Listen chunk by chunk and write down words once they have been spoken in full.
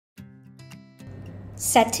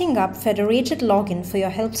Setting up federated login for your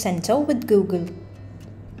help center with Google.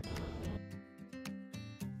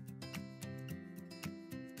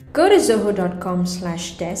 Go to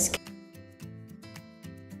zoho.com/desk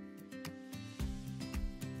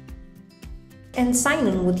and sign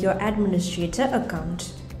in with your administrator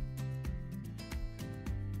account.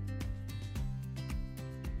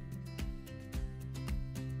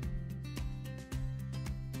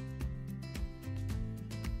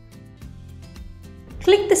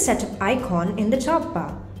 Click the setup icon in the top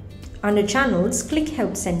bar. Under Channels, click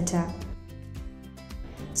Help Center.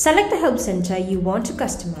 Select the Help Center you want to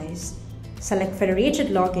customize. Select Federated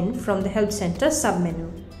Login from the Help Center submenu.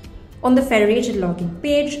 On the Federated Login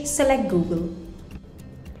page, select Google.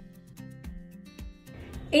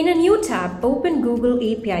 In a new tab, open Google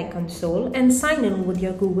API Console and sign in with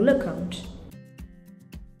your Google account.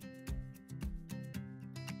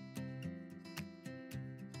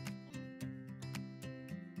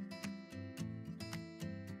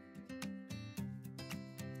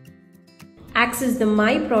 Access the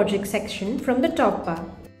My Project section from the top bar.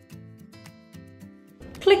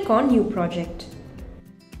 Click on New Project.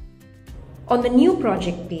 On the New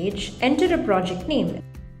Project page, enter a project name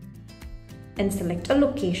and select a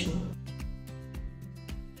location.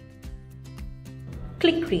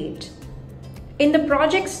 Click Create. In the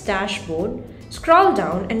project's dashboard, scroll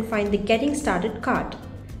down and find the Getting Started card.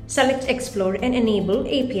 Select Explore and Enable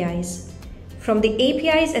APIs. From the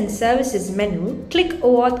APIs and Services menu, click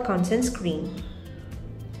OAuth consent screen.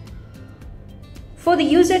 For the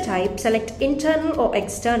user type, select internal or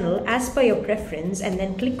external as per your preference and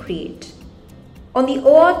then click Create. On the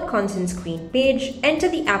OAuth consent screen page, enter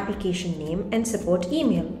the application name and support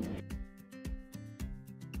email.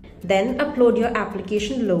 Then upload your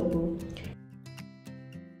application logo.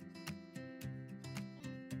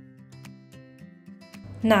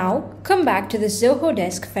 Now, come back to the Zoho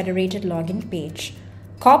Desk Federated Login page.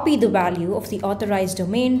 Copy the value of the authorized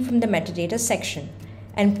domain from the metadata section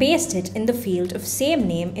and paste it in the field of same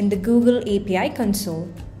name in the Google API console.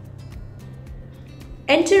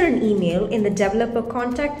 Enter an email in the Developer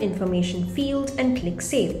Contact Information field and click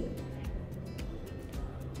Save.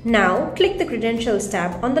 Now, click the Credentials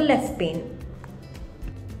tab on the left pane.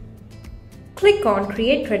 Click on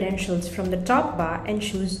Create Credentials from the top bar and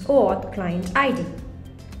choose OAuth Client ID.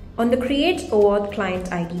 On the Create OAuth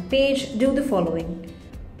Client ID page, do the following.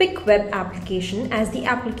 Pick Web Application as the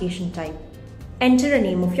application type. Enter a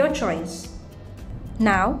name of your choice.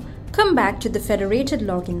 Now, come back to the Federated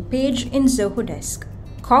Login page in Zoho Desk.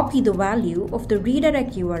 Copy the value of the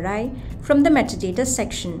redirect URI from the metadata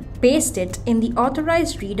section. Paste it in the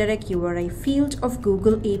Authorized Redirect URI field of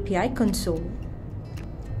Google API console.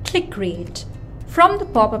 Click Create. From the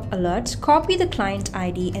pop-up alerts, copy the client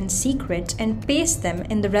ID and secret and paste them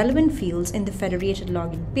in the relevant fields in the Federated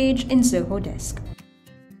Login page in Zoho Desk.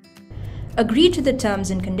 Agree to the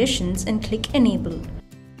terms and conditions and click Enable.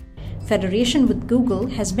 Federation with Google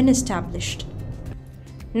has been established.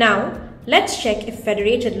 Now, let's check if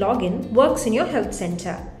Federated Login works in your Help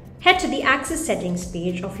Center. Head to the Access Settings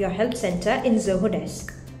page of your Help Center in Zoho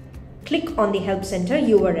Desk. Click on the Help Center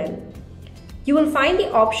URL. You will find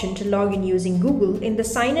the option to log in using Google in the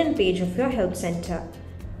sign-in page of your Help Center.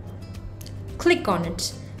 Click on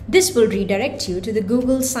it. This will redirect you to the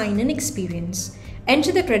Google sign-in experience.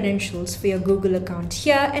 Enter the credentials for your Google account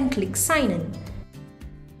here and click Sign In.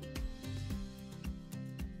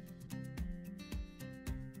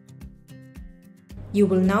 You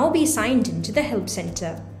will now be signed in to the Help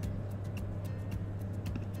Center.